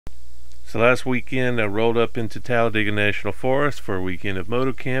So last weekend I rolled up into Talladega National Forest for a weekend of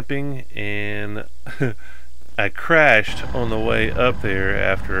moto camping, and I crashed on the way up there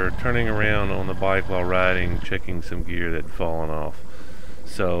after turning around on the bike while riding, checking some gear that had fallen off.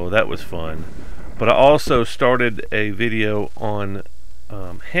 So that was fun. But I also started a video on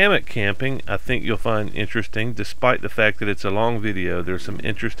hammock camping. I think you'll find interesting, despite the fact that it's a long video. There's some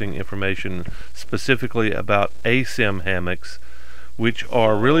interesting information specifically about Asym hammocks, which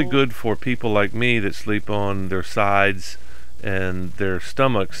are really good for people like me that sleep on their sides and their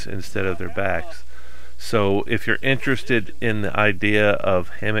stomachs instead of their backs. So if you're interested in the idea of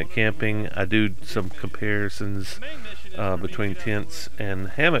hammock camping, I do some comparisons between tents and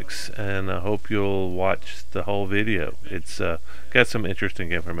hammocks, and I hope you'll watch the whole video. It's got some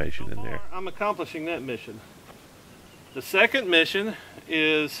interesting information in there. I'm accomplishing that mission. The second mission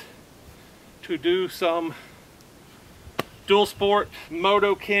is to do some dual sport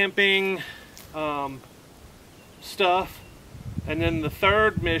moto camping stuff, and then the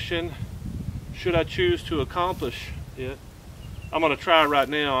third mission, should I choose to accomplish it, I'm going to try right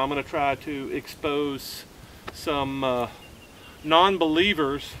now. I'm going to try to expose some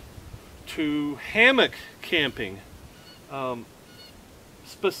non-believers to hammock camping,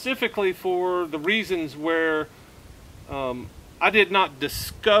 specifically for the reasons where I did not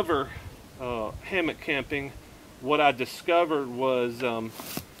discover hammock camping. What I discovered was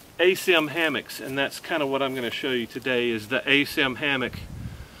Asym hammocks, and that's kind of what I'm going to show you today, is the Asym hammock.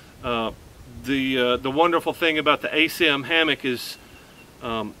 The wonderful thing about the Asym hammock is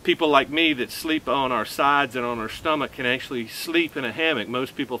people like me that sleep on our sides and on our stomach can actually sleep in a hammock.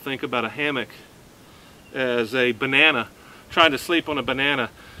 Most people think about a hammock as a banana, trying to sleep on a banana,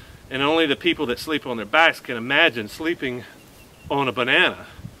 and only the people that sleep on their backs can imagine sleeping on a banana.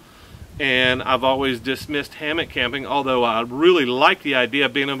 And I've always dismissed hammock camping, although I really like the idea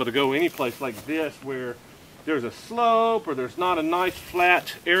of being able to go any place like this where there's a slope or there's not a nice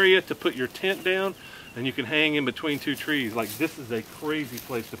flat area to put your tent down, and you can hang in between two trees. Like, this is a crazy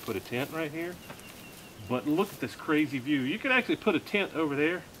place to put a tent right here. But look at this crazy view. You can actually put a tent over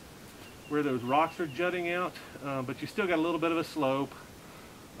there where those rocks are jutting out, but you still got a little bit of a slope.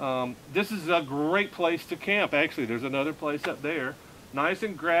 This is a great place to camp. Actually, there's another place up there. Nice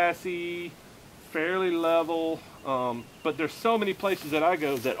and grassy, fairly level, but there's so many places that I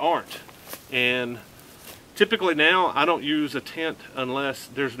go that aren't. And typically now I don't use a tent unless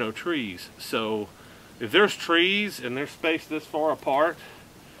there's no trees. So if there's trees and they're spaced this far apart,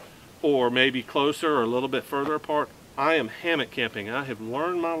 or maybe closer or a little bit further apart, I am hammock camping. I have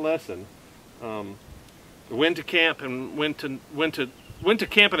learned my lesson. When to camp and when to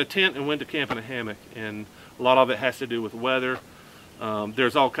camp in a tent and when to camp in a hammock, and a lot of it has to do with weather.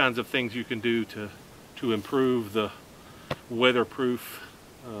 There's all kinds of things you can do to improve the weatherproof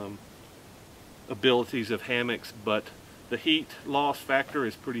abilities of hammocks, but the heat loss factor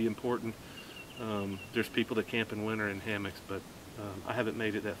is pretty important. There's people that camp in winter in hammocks, but I haven't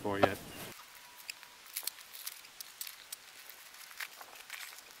made it that far yet.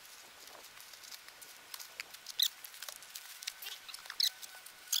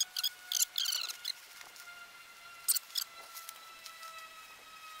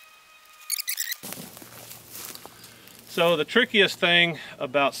 So the trickiest thing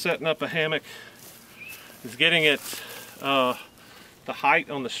about setting up a hammock is getting it, the height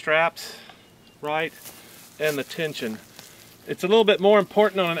on the straps right, and the tension. It's a little bit more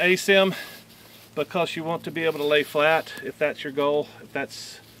important on an Asym because you want to be able to lay flat if that's your goal.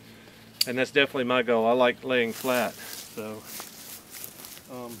 And that's definitely my goal. I like laying flat. So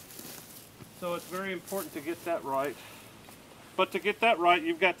it's very important to get that right. But to get that right,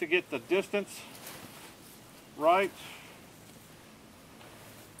 you've got to get the distance right.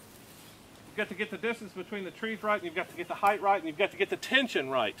 You've got to get the distance between the trees right, and you've got to get the height right, and you've got to get the tension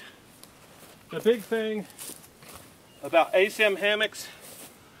right. The big thing about Asym hammocks,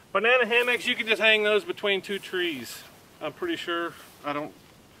 banana hammocks, you can just hang those between two trees. I'm pretty sure, I don't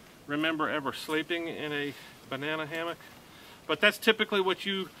remember ever sleeping in a banana hammock, but that's typically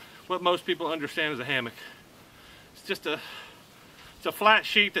what most people understand as a hammock. It's just it's a flat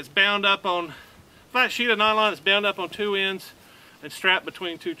sheet that's bound up on, flat sheet of nylon that's bound up on two ends and strapped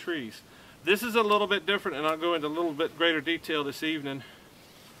between two trees. This is a little bit different, and I'll go into a little bit greater detail this evening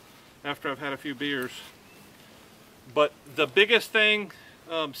after I've had a few beers. But the biggest thing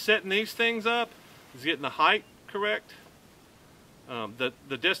setting these things up is getting the height correct,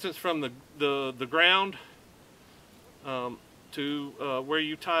 the distance from the ground to where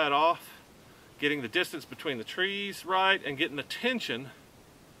you tie it off, getting the distance between the trees right, and getting the tension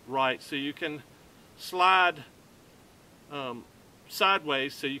right so you can slide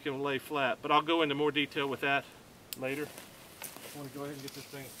sideways so you can lay flat. But I'll go into more detail with that later. I want to go ahead and get this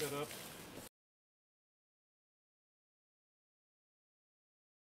thing set up.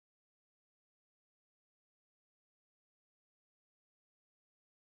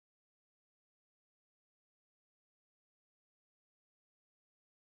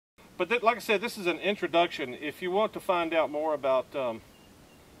 But like I said, this is an introduction. If you want to find out more about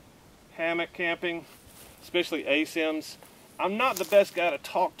hammock camping, especially Asyms, I'm not the best guy to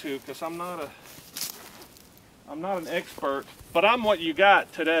talk to because I'm not an expert, but I'm what you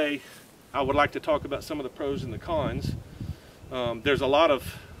got today. I would like to talk about some of the pros and the cons. There's a lot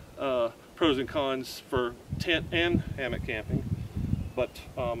of pros and cons for tent and hammock camping, but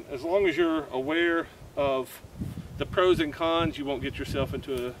as long as you're aware of the pros and cons, you won't get yourself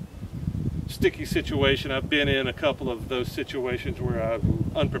into a sticky situation. I've been in a couple of those situations where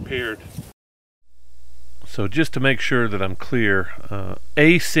I'm unprepared. So just to make sure that I'm clear,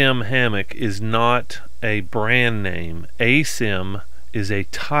 Asym Hammock is not a brand name. Asym is a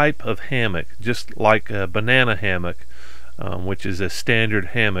type of hammock, just like a Banana Hammock, which is a standard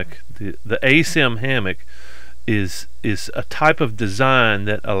hammock. The Asym Hammock is a type of design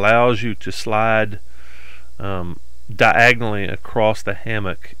that allows you to slide diagonally across the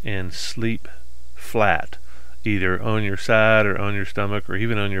hammock and sleep flat, either on your side or on your stomach or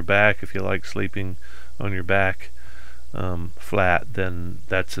even on your back. If you like sleeping on your back flat, then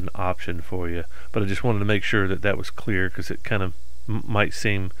that's an option for you. But I just wanted to make sure that that was clear, because it kind of might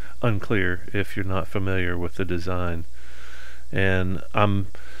seem unclear if you're not familiar with the design. And I'm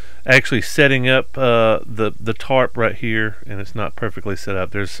actually setting up the tarp right here, and it's not perfectly set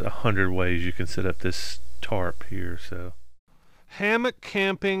up. There's 100 ways you can set up this tarp here. So hammock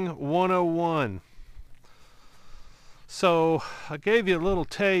camping 101. So I gave you a little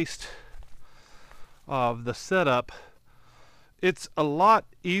taste of the setup. It's a lot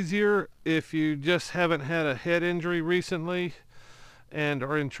easier if you just haven't had a head injury recently and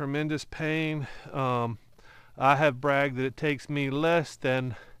are in tremendous pain. I have bragged that it takes me less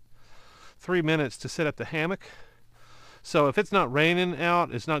than 3 minutes to set up the hammock. So if it's not raining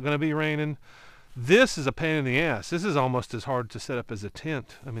out, it's not going to be raining. This is a pain in the ass. This is almost as hard to set up as a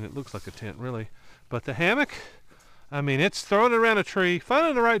tent. I mean, it looks like a tent, really. But the hammock, I mean, it's throwing it around a tree,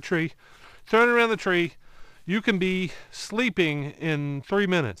 finding the right tree, throwing it around the tree. You can be sleeping in 3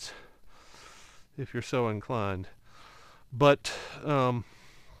 minutes if you're so inclined. But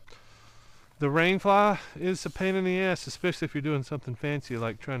the rainfly is a pain in the ass, especially if you're doing something fancy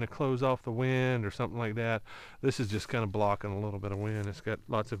like trying to close off the wind or something like that. This is just kind of blocking a little bit of wind. It's got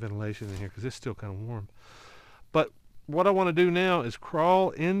lots of ventilation in here because it's still kind of warm. But what I want to do now is crawl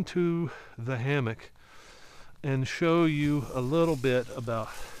into the hammock and show you a little bit about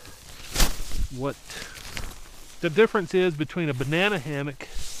what the difference is between a banana hammock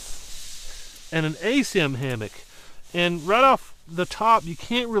and an Asym hammock. And right off the top, you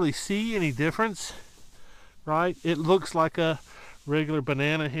can't really see any difference, right? It looks like a regular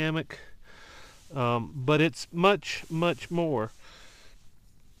banana hammock, but it's much, much more.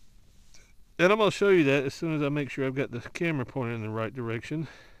 And I'm going to show you that as soon as I make sure I've got the camera pointed in the right direction.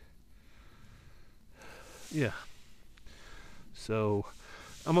 Yeah. So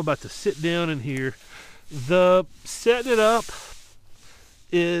I'm about to sit down in here. The setting it up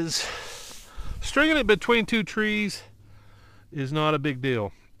is stringing it between two trees is not a big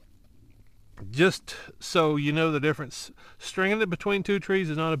deal. Just so you know the difference, stringing it between two trees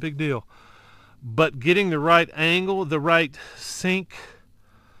is not a big deal. But getting the right angle, the right sink,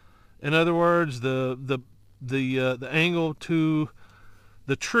 in other words, the angle to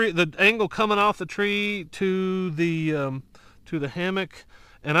the tree, the angle coming off the tree to the hammock.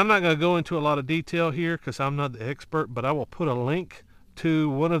 And I'm not going to go into a lot of detail here because I'm not the expert, but I will put a link to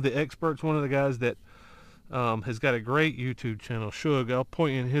one of the experts, one of the guys that has got a great YouTube channel, Shug. I'll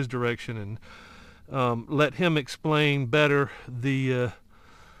point you in his direction and let him explain better the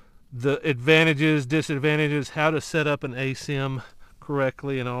advantages, disadvantages, how to set up an Asym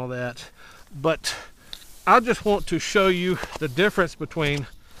correctly and all that. But I just want to show you the difference between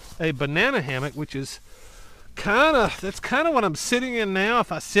a banana hammock, which is that's kind of what I'm sitting in now.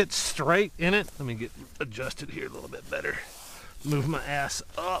 If I sit straight in it, let me get adjusted here a little bit better. Move my ass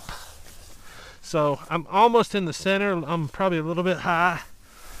up. So I'm almost in the center. I'm probably a little bit high.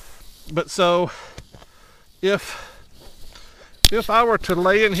 But so if I were to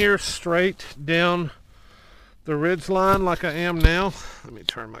lay in here straight down the ridge line like I am now, let me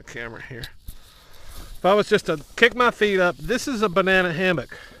turn my camera here. If I was just to kick my feet up, this is a banana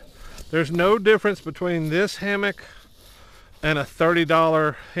hammock. There's no difference between this hammock and a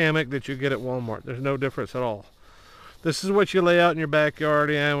 $30 hammock that you get at Walmart. There's no difference at all. This is what you lay out in your backyard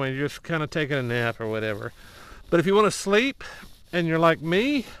when you're just kind of taking a nap or whatever. But if you want to sleep and you're like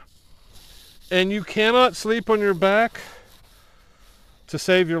me and you cannot sleep on your back to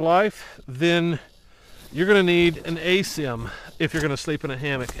save your life, then you're going to need an Asym if you're going to sleep in a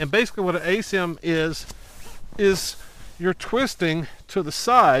hammock. And basically what an Asym is you're twisting to the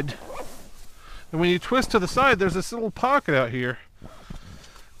side. And when you twist to the side, there's this little pocket out here.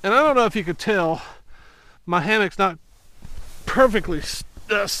 And I don't know if you could tell, my hammock's not perfectly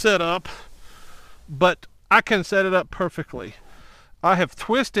set up, but I can set it up perfectly. I have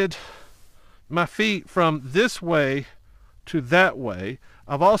twisted my feet from this way to that way.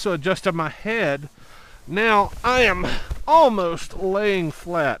 I've also adjusted my head. Now I am almost laying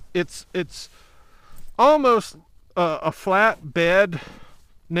flat. It's almost a flat bed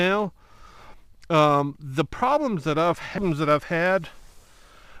now. The problems that I've had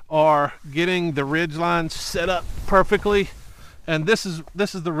are getting the ridge lines set up perfectly, and this is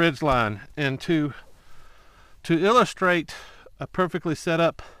the ridge line. And to illustrate a perfectly set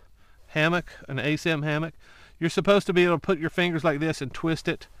up hammock, an Asym hammock, you're supposed to be able to put your fingers like this and twist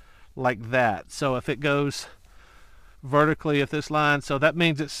it like that. So if it goes vertically, if this line, so that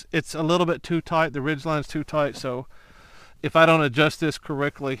means it's a little bit too tight, the ridge line's too tight. So if I don't adjust this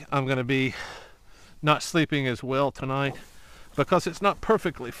correctly, I'm going to be not sleeping as well tonight, because it's not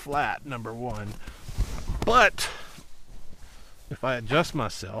perfectly flat, number one. But if I adjust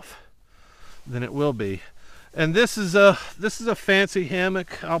myself, then it will be. And this is a fancy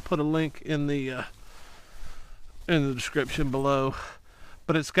hammock. I'll put a link in the description below.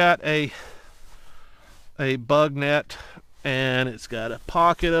 But it's got a bug net, and it's got a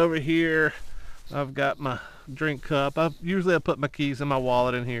pocket over here. I've got my drink cup. Usually I put my keys and my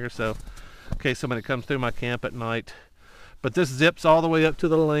wallet in here, so in case somebody comes through my camp at night. But this zips all the way up to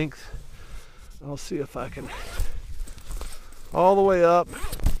the length. I'll see if I can, all the way up,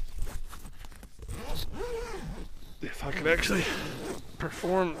 if I can actually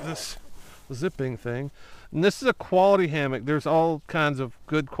perform this zipping thing. And this is a quality hammock. There's all kinds of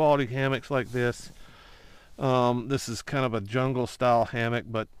good quality hammocks like this. This is kind of a jungle style hammock,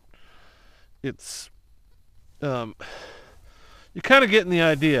 but it's you're kind of getting the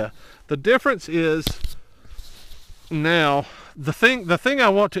idea. The difference is, now the thing I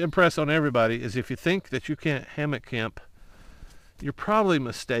want to impress on everybody is, if you think that you can't hammock camp, you're probably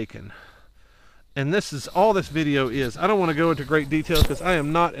mistaken. And this is all this video is. I don't want to go into great detail because I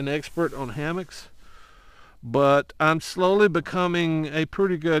am not an expert on hammocks, but I'm slowly becoming a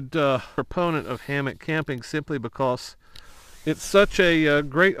pretty good proponent of hammock camping, simply because it's such a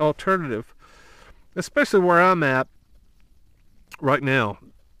great alternative, especially where I'm at right now.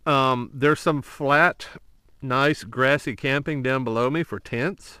 There's some flat, nice grassy camping down below me for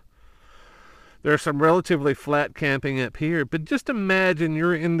tents. There's some relatively flat camping up here, but just imagine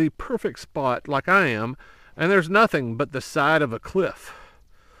you're in the perfect spot like I am, and there's nothing but the side of a cliff.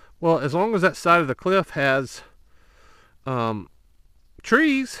 Well, as long as that side of the cliff has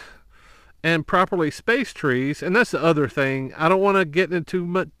trees, and properly spaced trees, and that's the other thing. I don't want to get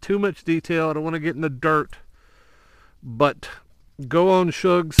into too much detail. I don't want to get in the dirt, but go on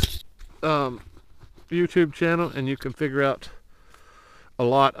Shug's YouTube channel and you can figure out a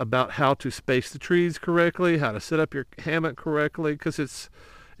lot about how to space the trees correctly, how to set up your hammock correctly, because it's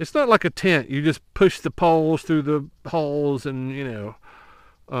not like a tent. You just push the poles through the holes, and you know,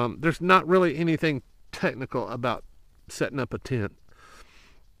 there's not really anything technical about setting up a tent.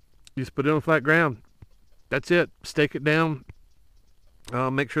 You just put it on flat ground. That's it. Stake it down.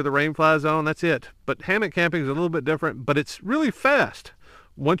 Make sure the rain flies on. That's it. But hammock camping is a little bit different, but it's really fast.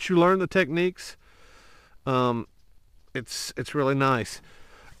 Once you learn the techniques, it's really nice.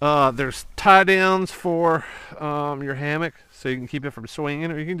 There's tie downs for your hammock, so you can keep it from swinging,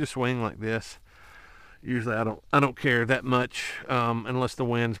 or you can just swing like this. Usually I don't care that much unless the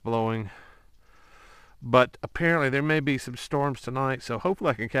wind's blowing. But apparently there may be some storms tonight, so hopefully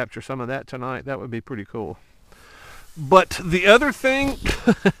I can capture some of that tonight. That would be pretty cool. But the other thing,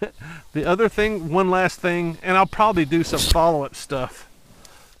 one last thing, and I'll probably do some follow-up stuff.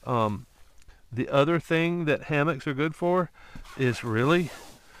 The other thing that hammocks are good for is, really,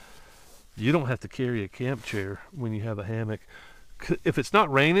 you don't have to carry a camp chair when you have a hammock. If it's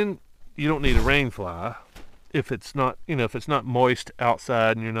not raining, you don't need a rain fly. If it's not, if it's not moist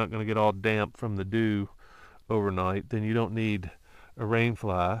outside and you're not going to get all damp from the dew overnight, then you don't need a rain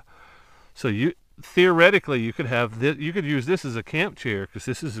fly. So theoretically you could have this, you could use this as a camp chair, because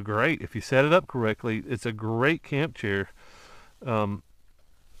this is great if you set it up correctly. It's a great camp chair. You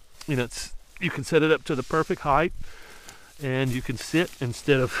can set it up to the perfect height, and you can sit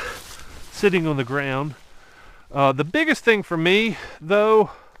instead of sitting on the ground. The biggest thing for me,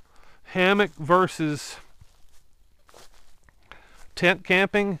 though, hammock versus tent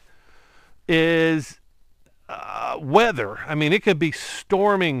camping, is weather. I mean, it could be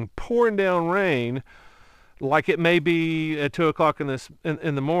storming, pouring down rain, like it may be at 2 o'clock in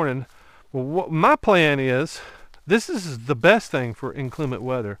the morning. Well, what my plan is, this is the best thing for inclement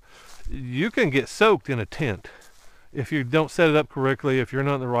weather. You can get soaked in a tent if you don't set it up correctly, if you're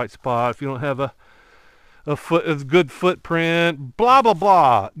not in the right spot, if you don't have a good footprint, blah blah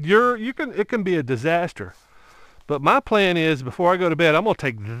blah. It can be a disaster. But my plan is, before I go to bed, I'm gonna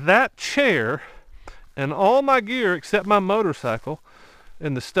take that chair and all my gear except my motorcycle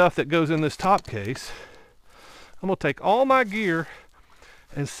and the stuff that goes in this top case. I'm gonna take all my gear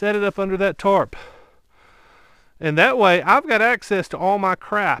and set it up under that tarp. And that way I've got access to all my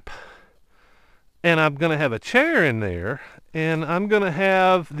crap. And I'm gonna have a chair in there, and I'm gonna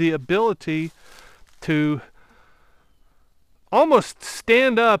have the ability to almost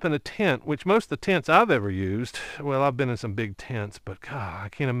stand up in a tent, which most of the tents I've ever used, well, I've been in some big tents, but God, I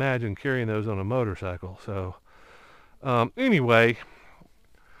can't imagine carrying those on a motorcycle. So anyway,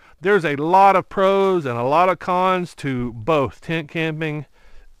 there's a lot of pros and a lot of cons to both tent camping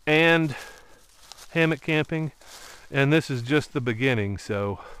and hammock camping, and this is just the beginning.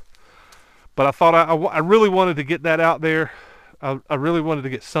 So, but I thought I really wanted to get that out there. I really wanted to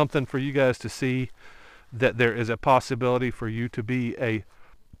get something for you guys to see, that there is a possibility for you to be a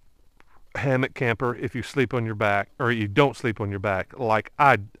hammock camper if you sleep on your back, or you don't sleep on your back. Like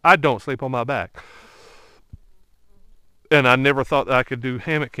I don't sleep on my back. And I never thought that I could do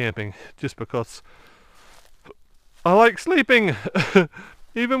hammock camping, just because I like sleeping.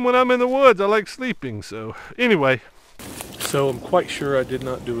 Even when I'm in the woods, I like sleeping. So anyway, so I'm quite sure I did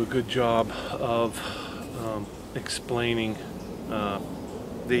not do a good job of explaining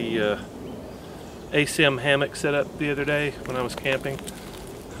the Asym hammock setup the other day when I was camping.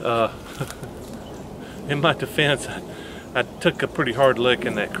 In my defense, I took a pretty hard lick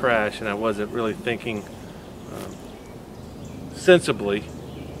in that crash, and I wasn't really thinking sensibly.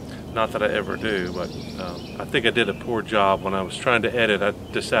 Not that I ever do, but I think I did a poor job when I was trying to edit. I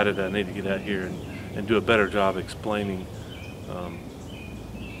decided I need to get out here and do a better job explaining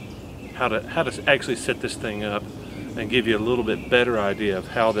how to actually set this thing up and give you a little bit better idea of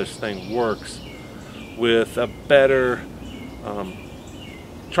how this thing works with a better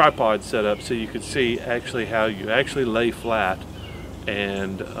tripod setup, so you could see actually how you actually lay flat.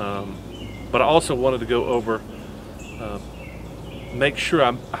 And but I also wanted to go over, make sure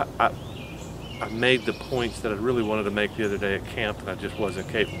I made the points that I really wanted to make the other day at camp, and I just wasn't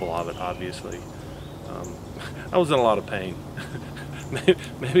capable of it, obviously. I was in a lot of pain.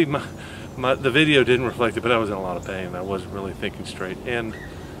 Maybe the video didn't reflect it, but I was in a lot of pain. I wasn't really thinking straight. And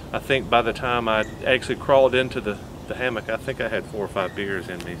I think by the time I actually crawled into the hammock, I think I had 4 or 5 beers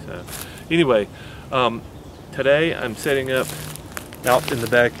in me. So anyway, today I'm setting up out in the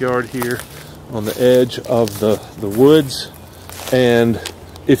backyard here on the edge of the woods. And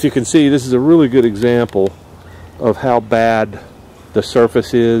if you can see, this is a really good example of how bad the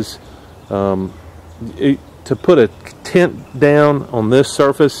surface is. To put a tent down on this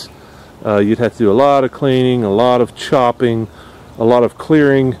surface, you'd have to do a lot of cleaning, a lot of chopping, a lot of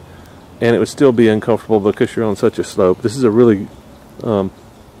clearing, and it would still be uncomfortable because you're on such a slope. This is a really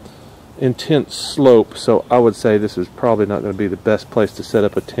intense slope, so I would say this is probably not going to be the best place to set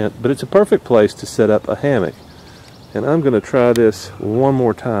up a tent, but it's a perfect place to set up a hammock. And I'm going to try this one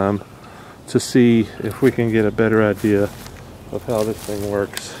more time to see if we can get a better idea of how this thing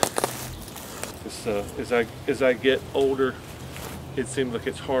works. As I get older, it seems like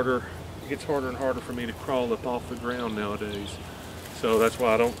it gets harder and harder for me to crawl up off the ground nowadays. So that's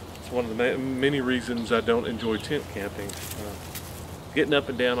why it's one of the many reasons I don't enjoy tent camping. Getting up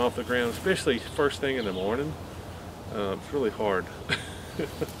and down off the ground, especially first thing in the morning, it's really hard.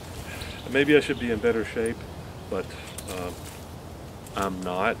 Maybe I should be in better shape, but I'm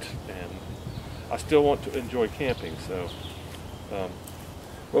not, and I still want to enjoy camping. So,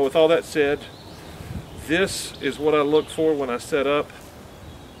 well, with all that said, this is what I look for when I set up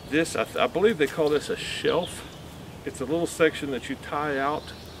this. I believe they call this a shelf. It's a little section that you tie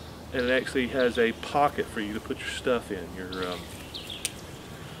out, and it actually has a pocket for you to put your stuff in,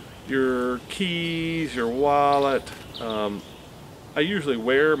 your keys, your wallet. I usually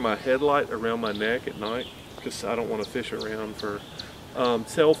wear my headlight around my neck at night because I don't want to fish around for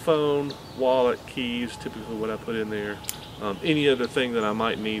cell phone, wallet, keys, typically what I put in there. Any other thing that I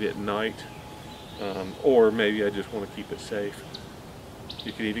might need at night, or maybe I just want to keep it safe.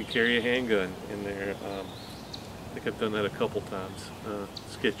 You can even carry a handgun in there. I think I've done that a couple times,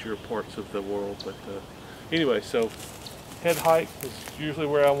 sketchier parts of the world, but Anyway, so head height is usually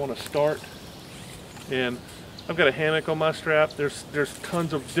where I want to start. And I've got a hammock on my strap. There's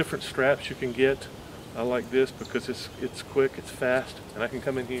tons of different straps you can get. I like this because it's quick, it's fast, and I can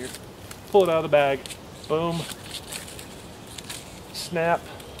come in here, pull it out of the bag, boom, snap,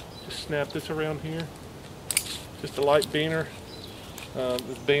 just snap this around here. Just a light beaner.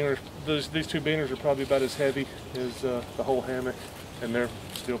 These two beaners are probably about as heavy as the whole hammock, and they're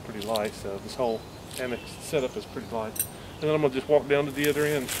still pretty light, so this whole hammock setup is pretty light. And then I'm going to just walk down to the other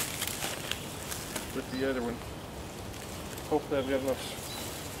end with the other one. Hopefully I've got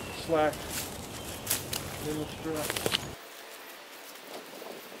enough slack in the strap.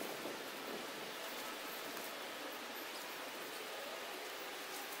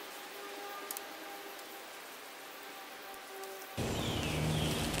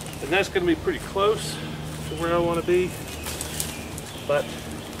 And that's going to be pretty close to where I want to be, but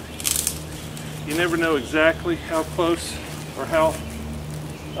you never know exactly how close or how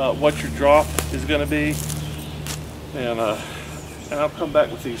what your drop is going to be, and I'll come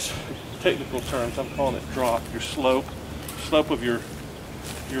back with these technical terms. I'm calling it drop, your slope of your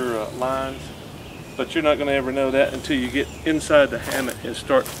lines, but you're not going to ever know that until you get inside the hammock and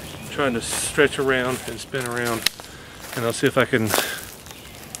start trying to stretch around and spin around. And I'll see if I can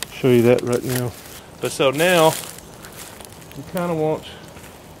show you that right now. But so now you kind of want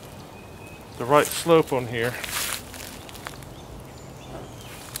the right slope on here,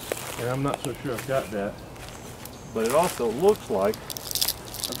 and I'm not so sure I've got that, but it also looks like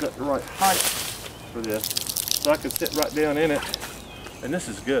I've got the right height for this, so I can sit right down in it, and this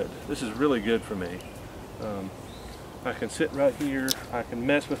is good. This is really good for me. I can sit right here, I can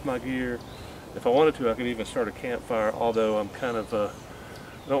mess with my gear. If I wanted to, I could even start a campfire, although I'm kind of I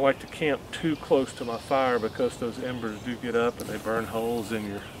don't like to camp too close to my fire because those embers do get up and they burn holes in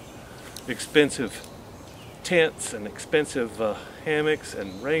your expensive tents and expensive hammocks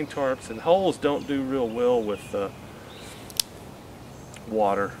and rain tarps, and holes don't do real well with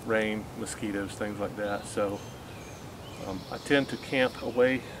water, rain, mosquitoes, things like that. So I tend to camp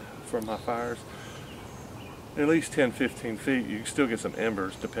away from my fires at least 10-15 feet. You can still get some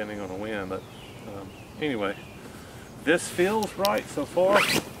embers depending on the wind, but anyway, this feels right so far,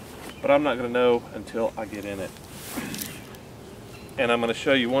 but I'm not going to know until I get in it. And I'm going to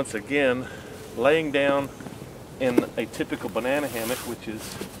show you once again laying down in a typical banana hammock, which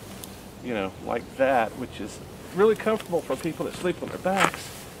is, you know, like that, which is really comfortable for people that sleep on their backs,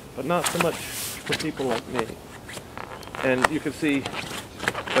 but not so much for people like me. And you can see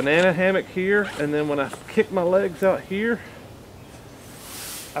banana hammock here, and then when I kick my legs out here,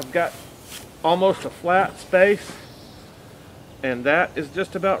 I've got almost a flat space, and that is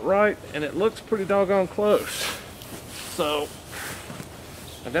just about right, and it looks pretty doggone close. So,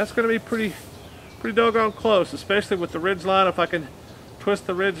 and that's going to be pretty doggone close, especially with the ridge line. If I can twist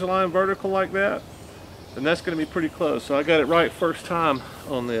the ridge line vertical like that, then that's going to be pretty close. So I got it right first time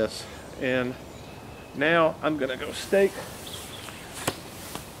on this, and now I'm going to go stake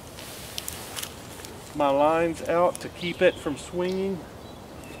my lines out to keep it from swinging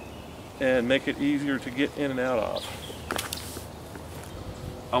and make it easier to get in and out of.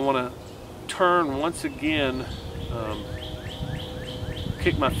 I want to turn once again,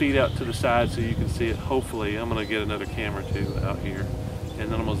 kick my feet out to the side so you can see it. Hopefully I'm going to get another camera too out here, and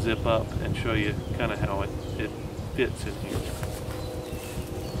then I'm going to zip up and show you kind of how it fits in here.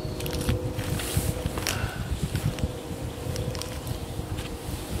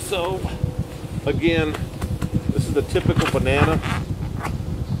 So again, this is the typical banana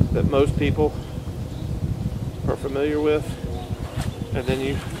that most people are familiar with, and then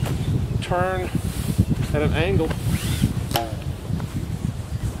you turn at an angle,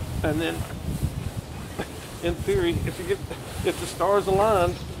 and then in theory, if the stars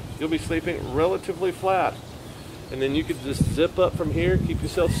align, you'll be sleeping relatively flat, and then you could just zip up from here, keep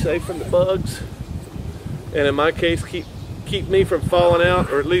yourself safe from the bugs, and in my case keep me from falling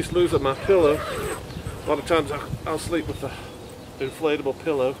out, or at least losing my pillow. A lot of times I'll sleep with the inflatable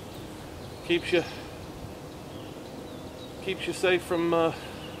pillow. Keeps you safe from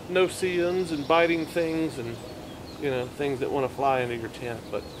no-see-ins and biting things, and you know, things that want to fly into your tent.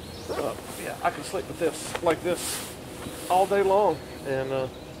 But yeah, I can sleep with this like this all day long, and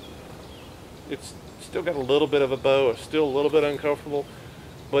it's still got a little bit of a bow. It's still a little bit uncomfortable,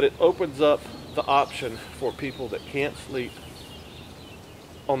 but it opens up the option for people that can't sleep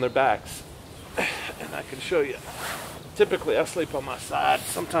on their backs. And I can show you. Typically I sleep on my side.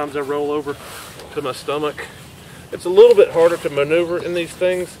 Sometimes I roll over to my stomach. It's a little bit harder to maneuver in these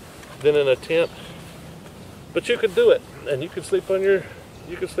things than in a tent, but you can do it, and you can sleep on your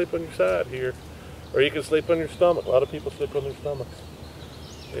side here or you can sleep on your stomach. A lot of people sleep on their stomachs.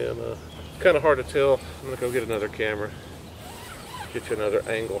 And kind of hard to tell. I'm gonna go get another camera, get you another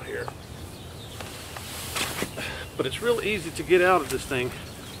angle here. But it's real easy to get out of this thing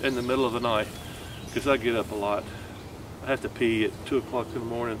in the middle of the night, because I get up a lot. I have to pee at 2 o'clock in the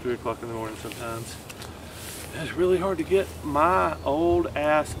morning, 3 o'clock in the morning sometimes. And it's really hard to get my old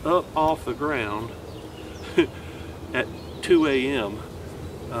ass up off the ground at 2 a.m.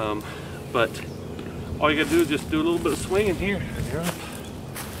 But all you gotta do is just do a little bit of swinging here and you're up.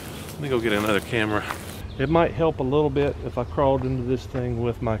 Let me go get another camera. It might help a little bit if I crawled into this thing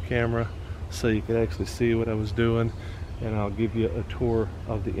with my camera so you could actually see what I was doing, and I'll give you a tour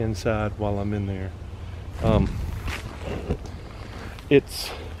of the inside while I'm in there.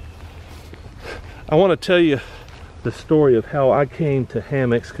 I want to tell you the story of how I came to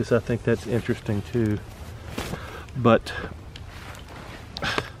hammocks, because I think that's interesting too. But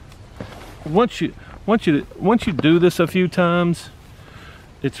once you do this a few times,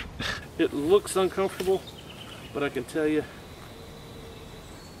 it looks uncomfortable, but I can tell you,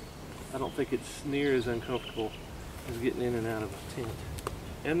 I don't think it's near as uncomfortable as getting in and out of a tent.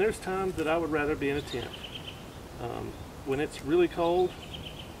 And there's times that I would rather be in a tent. When it's really cold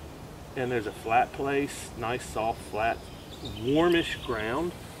and there's a flat place, nice soft flat warmish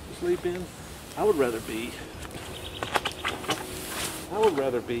ground to sleep in, I would rather be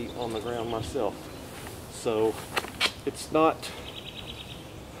on the ground myself. So it's not,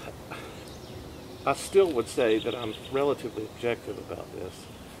 I still would say that I'm relatively objective about this.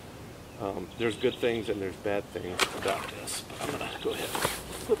 There's good things and there's bad things about this, but I'm gonna go ahead and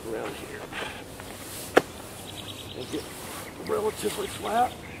flip around here and get relatively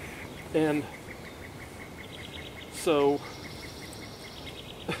flat. And so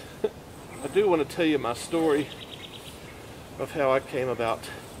I do want to tell you my story of how I came about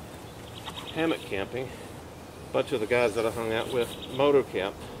hammock camping. A bunch of the guys that I hung out with, moto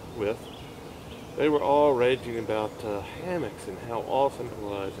camped with, they were all raging about hammocks and how awesome it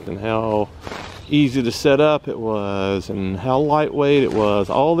was and how easy to set up it was and how lightweight it was,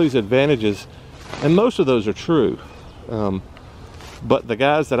 all these advantages, and most of those are true. But the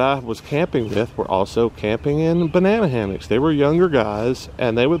guys that I was camping with were also camping in banana hammocks. They were younger guys,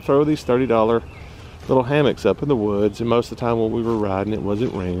 and they would throw these $30 little hammocks up in the woods, and most of the time when we were riding it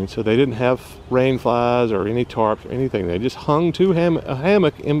wasn't raining, so they didn't have rain flies or any tarps or anything. They just hung a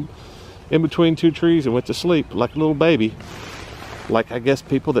hammock in between two trees and went to sleep like a little baby, like I guess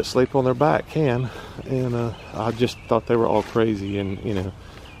people that sleep on their back can. And I just thought they were all crazy, and you know,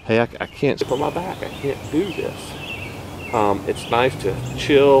 hey, I can't sleep on my back, I can't do this. It's nice to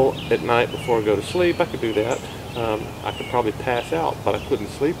chill at night before I go to sleep. I could do that. I could probably pass out, but I couldn't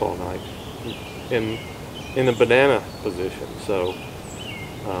sleep all night in a banana position. So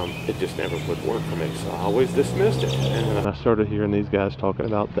it just never would work for me. So I always dismissed it. And I started hearing these guys talking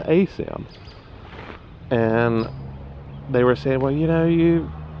about the Asym, and they were saying, well, you know,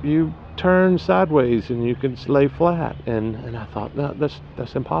 you turn sideways and you can lay flat. And I thought, no,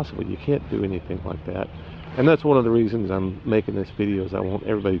 that's impossible. You can't do anything like that. And that's one of the reasons I'm making this video, is I want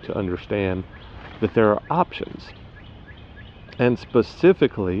everybody to understand that there are options. And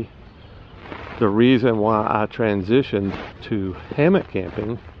specifically, the reason why I transitioned to hammock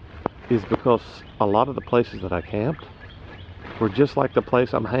camping is because a lot of the places that I camped were just like the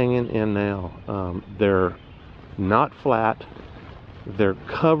place I'm hanging in now. They're not flat, they're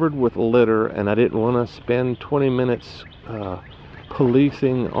covered with litter, and I didn't want to spend 20 minutes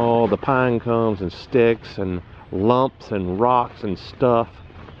policing all the pine cones and sticks and lumps and rocks and stuff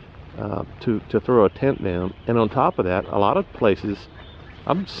to throw a tent down. And on top of that, a lot of places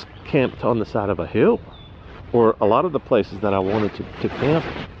I'm camped on the side of a hill, or a lot of the places that I wanted to camp,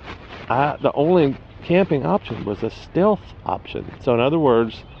 the only camping option was a stealth option. So in other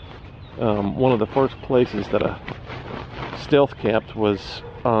words, one of the first places that I stealth camped was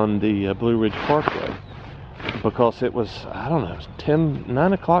on the Blue Ridge Parkway, because it was, I don't know, it was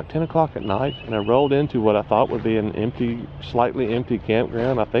 9 o'clock, 10 o'clock at night, and I rolled into what I thought would be an empty, slightly empty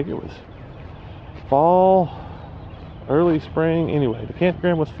campground. I think it was fall, early spring. Anyway, the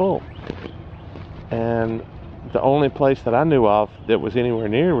campground was full, and the only place that I knew of that was anywhere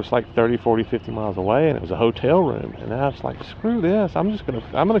near was like 30, 40, 50 miles away, and it was a hotel room. And I was like, screw this, I'm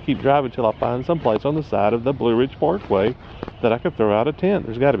gonna keep driving until I find some place on the side of the Blue Ridge Parkway that I could throw out a tent.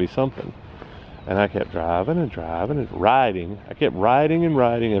 There's got to be something. And I kept driving and driving and riding. I kept riding and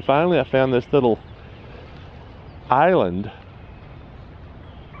riding, and finally I found this little island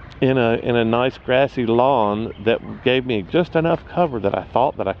in a nice grassy lawn that gave me just enough cover that I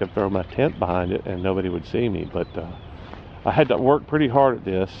thought that I could throw my tent behind it and nobody would see me. But I had to work pretty hard at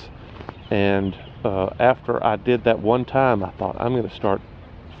this, and after I did that one time, I thought I'm going to start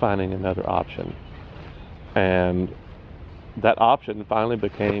finding another option, and that option finally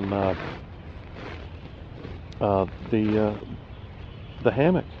became the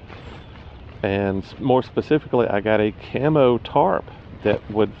hammock. And more specifically, I got a camo tarp that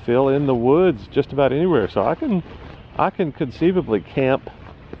would fill in the woods just about anywhere. So I can conceivably camp,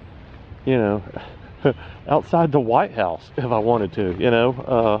 you know, outside the White House if I wanted to, you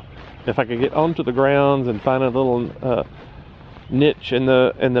know. If I could get onto the grounds and find a little niche in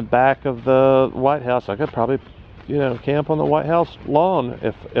the back of the White House, I could probably, you know, camp on the White House lawn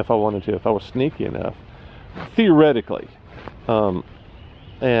if I wanted to, if I was sneaky enough, theoretically.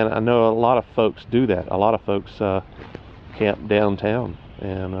 And I know a lot of folks do that. A lot of folks camp downtown,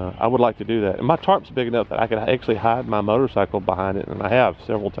 and I would like to do that. And my tarp's big enough that I could actually hide my motorcycle behind it, and I have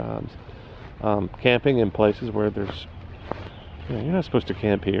several times. Camping in places where there's, you know, you're not supposed to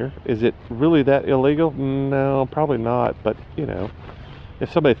camp here. Is it really that illegal? No, probably not. But, you know,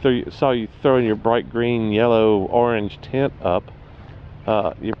 if somebody saw you throwing your bright green, yellow, orange tent up,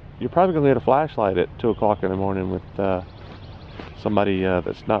 you're probably going to get a flashlight at 2 o'clock in the morning with somebody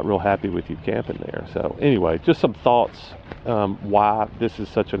that's not real happy with you camping there. So anyway, just some thoughts why this is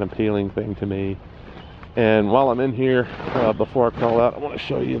such an appealing thing to me. And while I'm in here, before I crawl out, I want to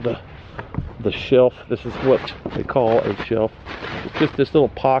show you the shelf. This is what they call a shelf. It's just this little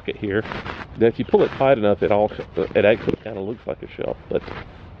pocket here that if you pull it tight enough, it actually kind of looks like a shelf. But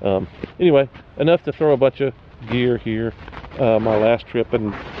anyway, enough to throw a bunch of gear here. My last trip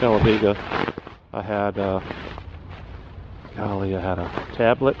in Talladega, I had golly, I had a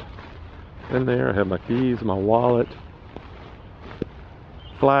tablet in there. I had my keys, my wallet,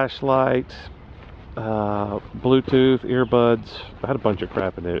 flashlight, Bluetooth, earbuds. I had a bunch of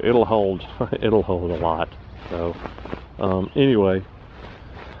crap in there. It'll hold a lot. So anyway,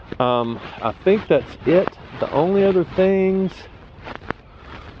 I think that's it. The only other things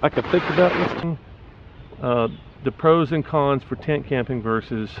I could think about listing, the pros and cons for tent camping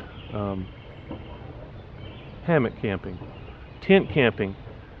versus hammock camping. Tent camping,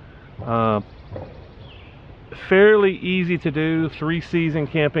 fairly easy to do. 3-season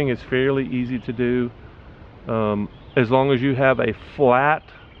camping is fairly easy to do, as long as you have a flat,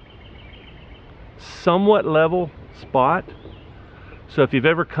 somewhat level spot. So if you've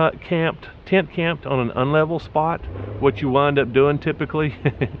ever tent camped on an unlevel spot, what you wind up doing typically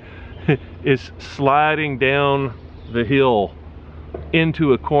is sliding down the hill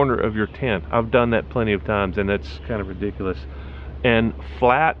into a corner of your tent. I've done that plenty of times, and that's kind of ridiculous. And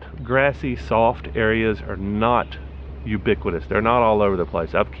flat, grassy, soft areas are not ubiquitous. They're not all over the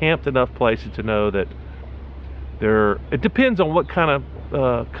place. I've camped enough places to know that it depends on what kind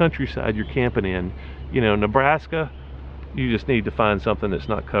of countryside you're camping in. You know, Nebraska, you just need to find something that's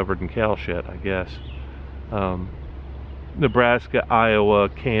not covered in cow shit, I guess. Nebraska, Iowa,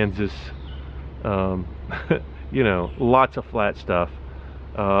 Kansas, you know, lots of flat stuff.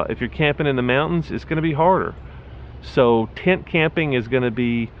 If you're camping in the mountains, it's going to be harder. So tent camping is going to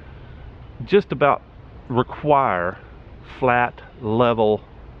be just about require flat, level,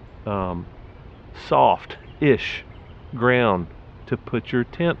 soft-ish ground to put your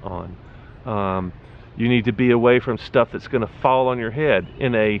tent on. You need to be away from stuff that's going to fall on your head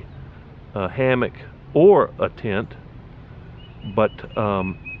in a hammock or a tent. But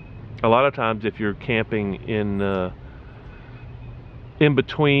a lot of times if you're camping in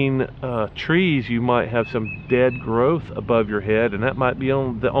between trees, you might have some dead growth above your head, and that might be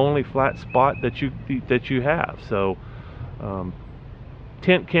on the only flat spot that you have. So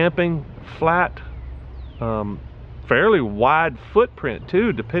tent camping, flat, fairly wide footprint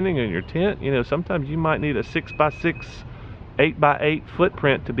too, depending on your tent. You know, sometimes you might need a 6x6, 8x8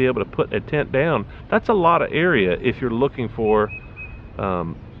 footprint to be able to put a tent down. That's a lot of area if you're looking for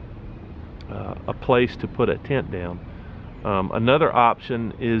a place to put a tent down. Another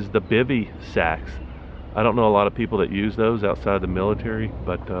option is the bivy sacks. I don't know a lot of people that use those outside the military,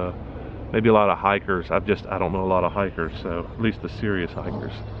 but maybe a lot of hikers. I don't know a lot of hikers, so at least the serious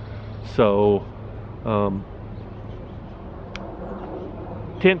hikers. So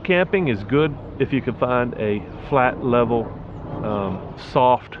tent camping is good if you can find a flat, level,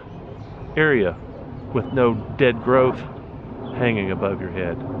 soft area with no dead growth hanging above your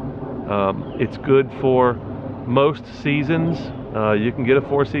head. It's good for most seasons. You can get a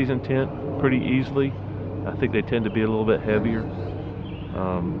 4-season tent pretty easily. I think they tend to be a little bit heavier.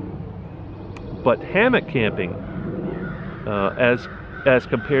 But hammock camping, as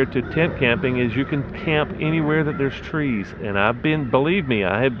compared to tent camping, is you can camp anywhere that there's trees. And believe me,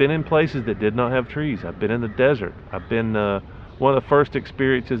 I have been in places that did not have trees. I've been in the desert. I've been one of the first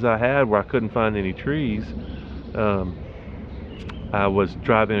experiences I had where I couldn't find any trees. I was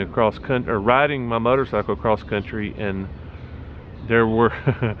driving across country, or riding my motorcycle across country, and there were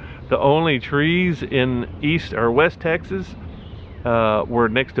the only trees in East or West Texas were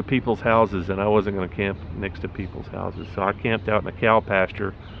next to people's houses, and I wasn't going to camp next to people's houses, so I camped out in a cow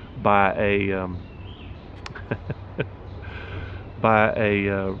pasture by a by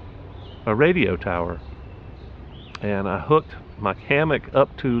a radio tower, and I hooked my hammock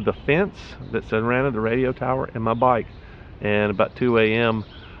up to the fence that surrounded the radio tower and my bike. And about 2 a.m.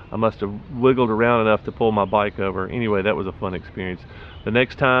 I must have wiggled around enough to pull my bike over. Anyway, that was a fun experience. The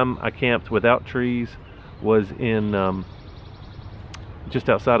next time I camped without trees was in just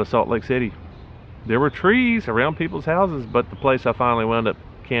outside of Salt Lake City. There were trees around people's houses, but the place I finally wound up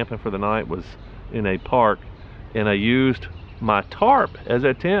camping for the night was in a park, and I used my tarp as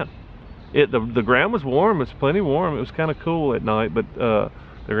a tent. The ground was warm. It was plenty warm. It was kind of cool at night, but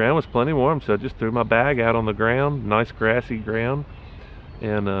the ground was plenty warm, so I just threw my bag out on the ground, nice grassy ground,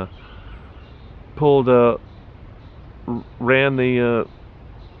 and ran the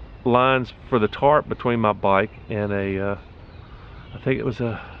lines for the tarp between my bike and I think it was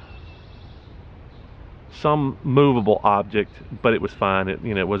some movable object, but it was fine.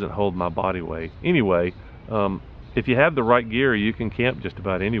 It wasn't holding my body weight. Anyway, if you have the right gear, you can camp just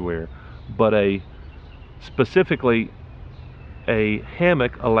about anywhere, but specifically a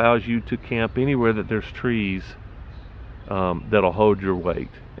hammock allows you to camp anywhere that there's trees that'll hold your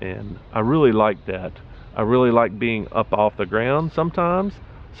weight, and I really like that. I really like being up off the ground. Sometimes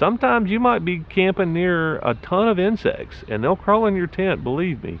you might be camping near a ton of insects, and they'll crawl in your tent,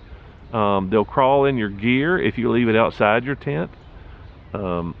 believe me. They'll crawl in your gear if you leave it outside your tent.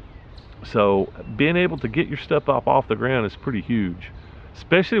 So being able to get your stuff up off the ground is pretty huge,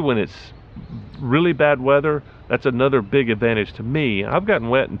 especially when it's really bad weather. That's another big advantage to me. I've gotten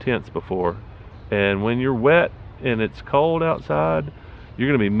wet in tents before, and when you're wet and it's cold outside, you're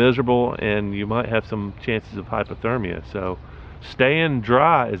going to be miserable, and you might have some chances of hypothermia. So staying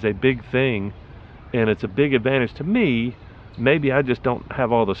dry is a big thing, and it's a big advantage to me. Maybe I just don't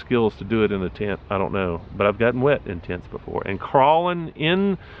have all the skills to do it in a tent, I don't know, but I've gotten wet in tents before, and crawling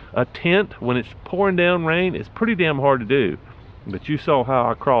in a tent when it's pouring down rain is pretty damn hard to do. But you saw how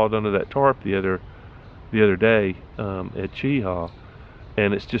I crawled under that tarp the other day at Cheehaw,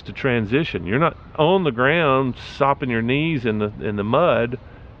 and it's just a transition. You're not on the ground sopping your knees in the mud.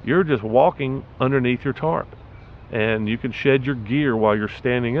 You're just walking underneath your tarp, and you can shed your gear while you're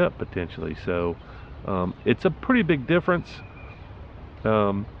standing up potentially. So it's a pretty big difference.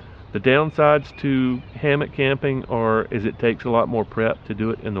 The downsides to hammock camping is it takes a lot more prep to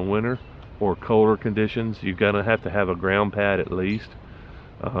do it in the winter or colder conditions. You're gonna have to have a ground pad at least,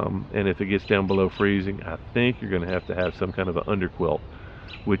 and if it gets down below freezing, I think you're gonna have to have some kind of an underquilt,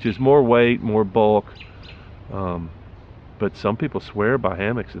 which is more weight, more bulk. But some people swear by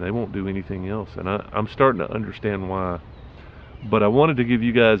hammocks and they won't do anything else, and I'm starting to understand why. But I wanted to give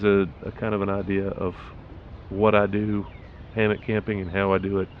you guys a kind of an idea of what I do hammock camping and how I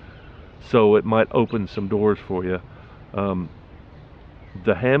do it, so it might open some doors for you.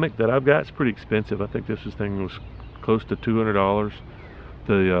 The hammock that I've got is pretty expensive. I think this thing was close to $200.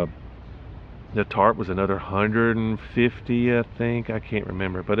 The tarp was another $150, I think. I can't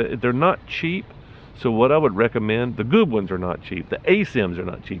remember, but they're not cheap. So what I would recommend, the good ones are not cheap. The Asyms are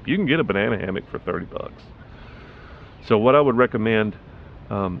not cheap. You can get a banana hammock for 30 bucks. So what I would recommend,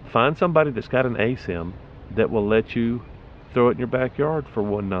 find somebody that's got an Asym that will let you throw it in your backyard for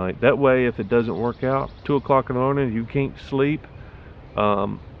one night. That way, if it doesn't work out, 2 o'clock in the morning, you can't sleep,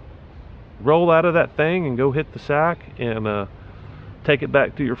 roll out of that thing and go hit the sack and take it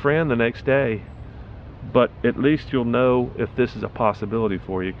back to your friend the next day. But at least you'll know if this is a possibility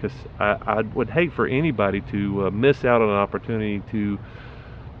for you, because I would hate for anybody to miss out on an opportunity to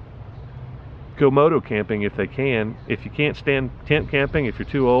go moto camping if they can. If you can't stand tent camping, if you're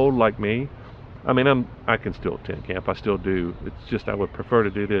too old like me, I mean, I can still tent camp. I still do. It's just I would prefer to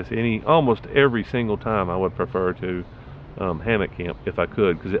do this almost every single time. I would prefer to hammock camp if I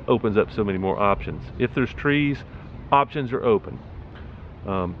could, because it opens up so many more options. If there's trees, options are open.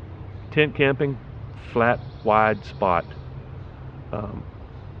 Tent camping, flat, wide spot.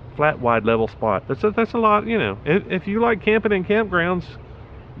 Flat, wide, level spot. That's a lot, you know. If you like camping in campgrounds,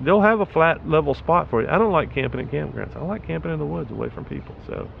 they'll have a flat, level spot for you. I don't like camping in campgrounds. I like camping in the woods away from people.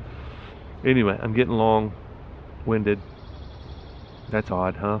 So anyway, I'm getting long-winded. That's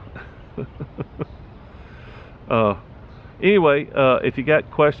odd, huh? Anyway, if you got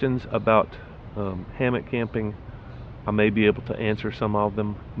questions about hammock camping, I may be able to answer some of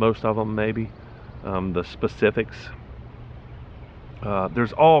them, most of them maybe. The specifics,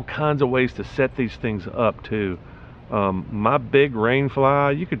 There's all kinds of ways to set these things up too. My big rain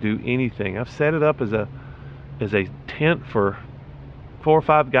fly, you could do anything. I've set it up as a tent for 4 or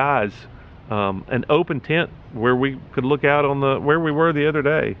 5 guys, an open tent where we could look out on where we were the other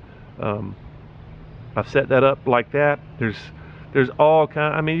day. I've set that up like that. There's all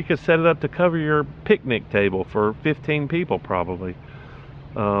kind. I mean, you could set it up to cover your picnic table for 15 people probably.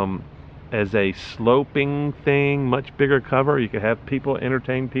 As a sloping thing, much bigger cover. You could have people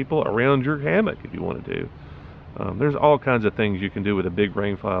entertain people around your hammock if you want to do. There's all kinds of things you can do with a big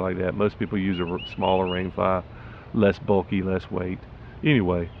rain fly like that. Most people use a smaller rain fly, less bulky, less weight.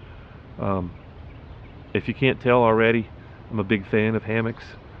 Anyway, if you can't tell already, I'm a big fan of hammocks,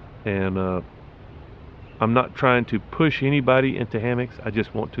 and I'm not trying to push anybody into hammocks. I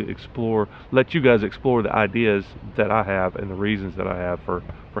just want to let you guys explore the ideas that I have and the reasons that I have for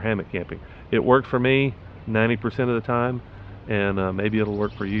hammock camping. It worked for me 90% of the time, and maybe it'll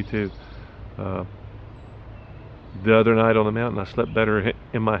work for you too. The other night on the mountain, I slept better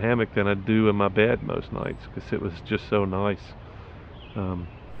in my hammock than I do in my bed most nights because it was just so nice.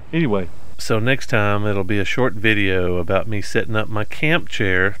 Anyway, so next time it'll be a short video about me setting up my camp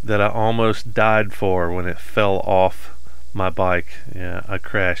chair that I almost died for when it fell off my bike. Yeah, I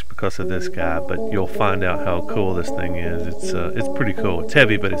crashed because of this guy, but you'll find out how cool this thing is. It's pretty cool. It's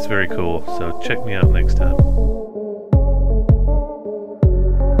heavy, but it's very cool. So check me out next time.